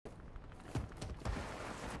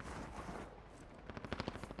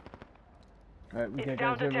Alright, we It's got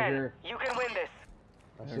down guys to over 10. here. You can win this.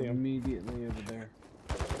 I see They're him. immediately over there.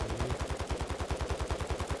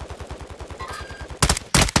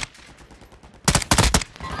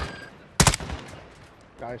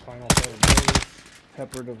 Guys, final third.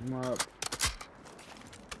 Peppered them up.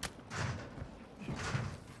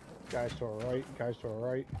 Guys to our right. Guys to our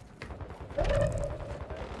right.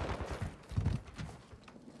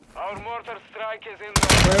 Our mortar strike is in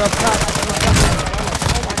Right up top.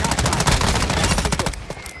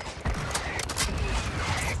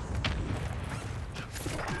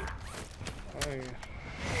 Hey.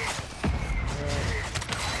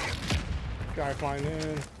 Guy flying in.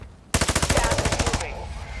 Gas is moving.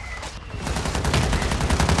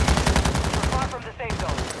 We're far from the safe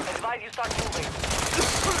zone. Advise you start moving.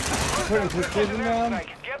 Putting precision down.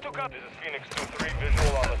 Get to cut. This is Phoenix 2-3,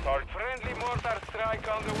 visual on the target. Friendly mortar strike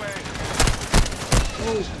on the way.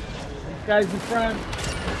 Oh, guys in front.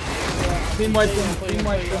 Team wipe them. Team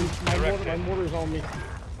wipe them. My mortar's on me.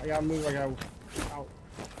 I gotta move. I gotta out.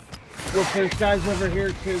 Look, there's guys over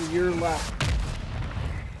here to your left.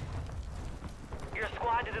 Your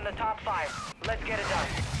squad is in the top 5. Let's get it done.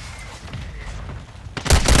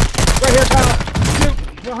 Right here, pal. Shoot,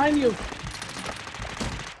 behind you.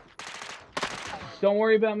 Don't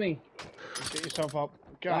worry about me. Get yourself up.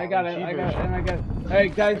 God, I got it. I got it. And I got it. Hey,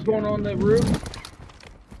 guys going on the roof.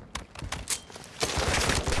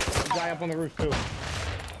 Guy up on the roof too.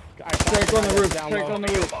 Strike on the roof. Down Strike low. on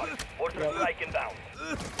the roof. Mortar strike inbound.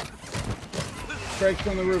 Strikes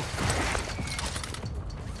on the roof.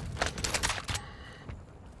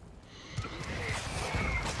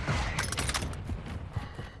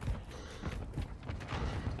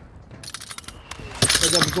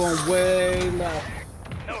 Like I'm going way left.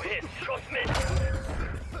 No hits, trust me.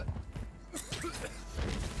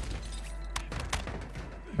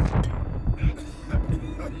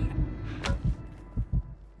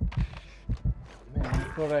 Man, I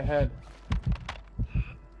thought I had.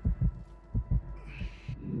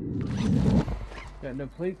 Got no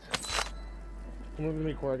plates? Come over to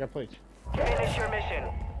me, Corey. I got plates. Finish your mission.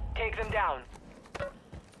 Take them down.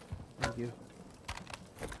 Thank you.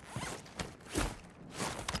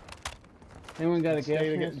 Anyone got a gas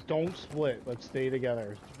mask? Don't split. Let's stay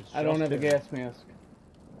together. It's I don't just have a there. gas mask.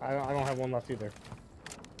 I don't have one left either.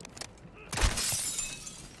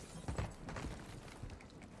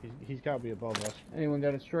 He's got to be above us. Anyone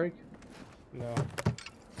got a strike? No.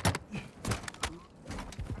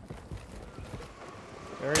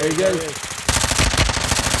 There he goes.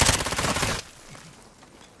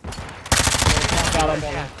 Got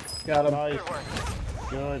him. Got him. Nice. Good work.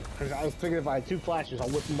 Good. Because I was thinking if I had 2 flashes, I'll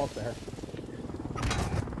whip him up there.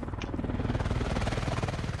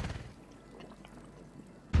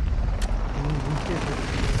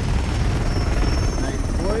 Nice,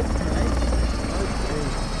 boys. Nice.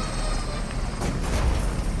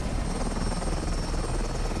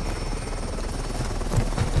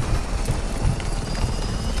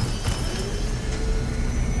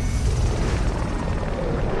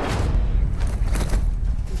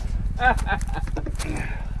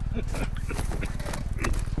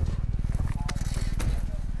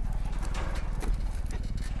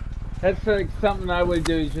 That's like something I would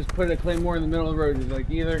do is just put a claymore in the middle of the road. It's like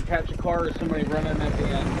either catch a car or somebody running at the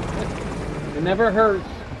end. It never hurts.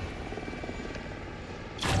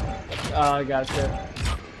 Oh, I gotcha.